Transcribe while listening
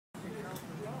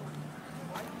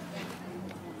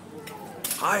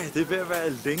Hej, det er ved at være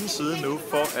længe siden nu,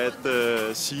 for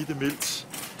at sige det mildt.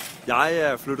 Jeg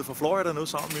er flyttet fra Florida nu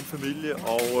sammen med min familie,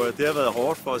 og det har været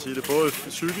hårdt for at sige det, både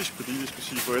psykisk, fordi vi skulle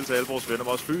sige farvel til alle vores venner,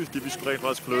 men også fysisk, fordi vi skulle rent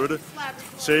faktisk flytte.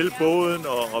 Sælge båden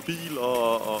og bil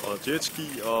og jetski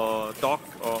og dok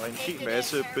og en hel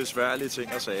masse besværlige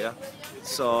ting og sager.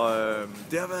 Så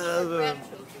det har været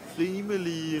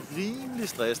rimelig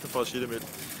stressende, for at sige det mildt.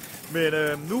 Men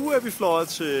nu er vi fløjet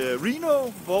til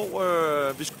Reno,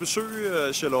 hvor vi skal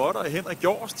besøge Chalotte og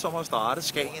Jorst, som har startet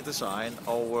Skagen Design.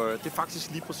 Og det er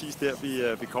faktisk lige præcis der,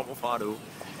 vi kommer fra nu.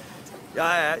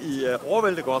 Jeg er i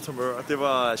overvældet godt humør. Det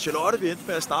var Chalotte, vi endte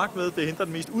med at snakke med. Det er hende, der er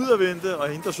den mest udadvendte, og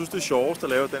hende, der synes, det er sjovest at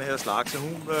lave den her slags.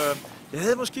 Jeg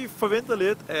havde måske forventet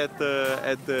lidt,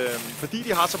 at fordi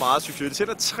de har så meget succes, de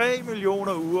sætter 3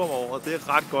 millioner uger om året, det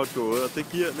er ret godt gået, og det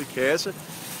giver lidt kasse.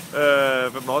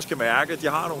 Hvad man også kan mærke, at de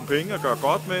har nogle penge at gøre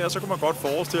godt med, og så kan man godt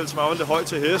forestille sig, at man var lidt højt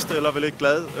til hest, eller vel ikke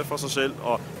glad for sig selv.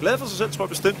 Og glad for sig selv tror jeg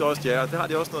bestemt også, de er, det har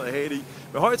de også noget at have i.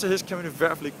 Men højt til hest kan man i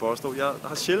hvert fald ikke påstå. Jeg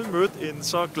har sjældent mødt en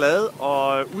så glad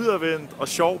og udadvendt og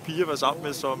sjov pige at være sammen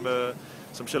med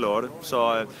som Chalotte.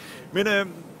 Men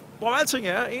hvor alting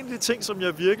er, en af de ting, som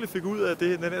jeg virkelig fik ud af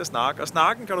den her snak, og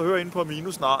snakken kan du høre inde på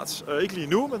Amino snart. Ikke lige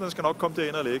nu, men den skal nok komme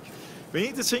derind og ligge. Men en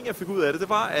af de ting, jeg fik ud af det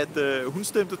var, at hun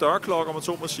stemte dørklokker, om man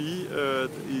så må sige,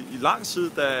 i lang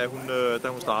tid,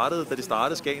 da de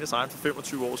startede Skagen Design for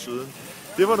 25 år siden.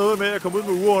 Det var noget med at komme ud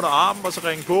med uger under armen, og så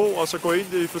ringe på, og så gå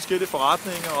ind i forskellige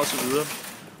forretninger osv.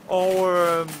 Og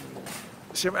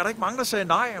er der ikke mange, der sagde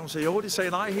nej? Hun sagde, jo, de sagde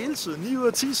nej hele tiden. 9 ud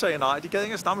af 10 sagde nej. De gad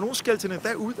ikke at snakke, men nogen skældte hende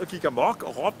endda ud og gik amok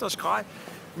og råbte og skreg.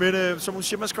 Men som hun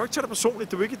siger, man skal jo ikke tage det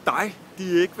personligt. Det er jo ikke dig,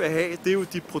 de ikke vil have. Det er jo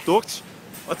dit produkt.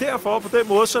 Og derfor på den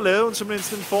måde, så lavede hun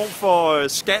simpelthen en form for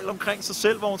skal omkring sig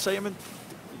selv, hvor hun sagde, men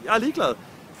jeg er ligeglad.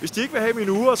 Hvis de ikke vil have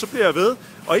mine uger, så bliver jeg ved.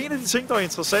 Og en af de ting, der var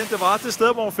interessant, det var, at det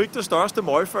sted, hvor hun fik det største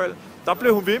møgfald, der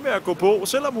blev hun ved med at gå på.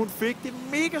 Selvom hun fik det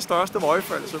mega største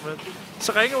møgfald,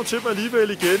 så ringede hun til mig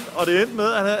alligevel igen. Og det endte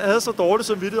med, at han havde så dårligt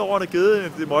samvittighed over, at han havde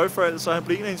givet det møgfald, så han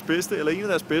blev en af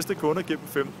deres bedste kunder gennem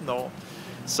 15 år.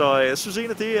 Så jeg synes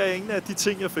det er en af de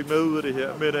ting, jeg fik med ud af det her.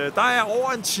 Men der er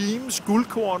over en times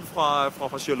guldkorn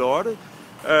fra Chalotte,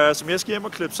 som jeg skal hjem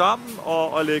og klippe sammen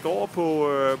og lægge over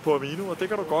på Amino, og det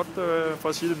kan du godt, for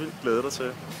at sige det mildt, glæde dig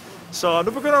til. Så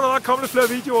nu begynder der at komme lidt flere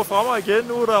videoer fra mig igen.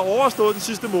 Nu er der overstået den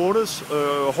sidste måneds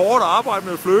hårdt arbejde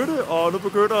med at flytte, og nu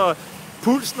begynder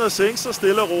pulsen at sænke sig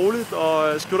stille og roligt.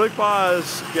 Og skal du ikke bare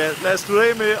lad os slutte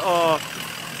af med at...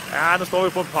 Ja, nu står vi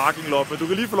på en parking lot, men du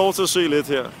kan lige få lov til at se lidt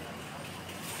her.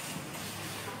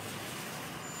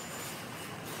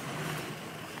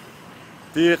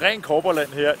 Det er ren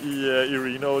cowboyland her i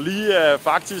Reno. Lige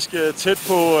faktisk tæt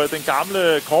på den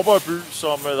gamle cowboyby,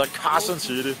 som hedder Carson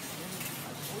City.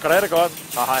 Kan du have det godt?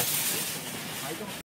 Hej.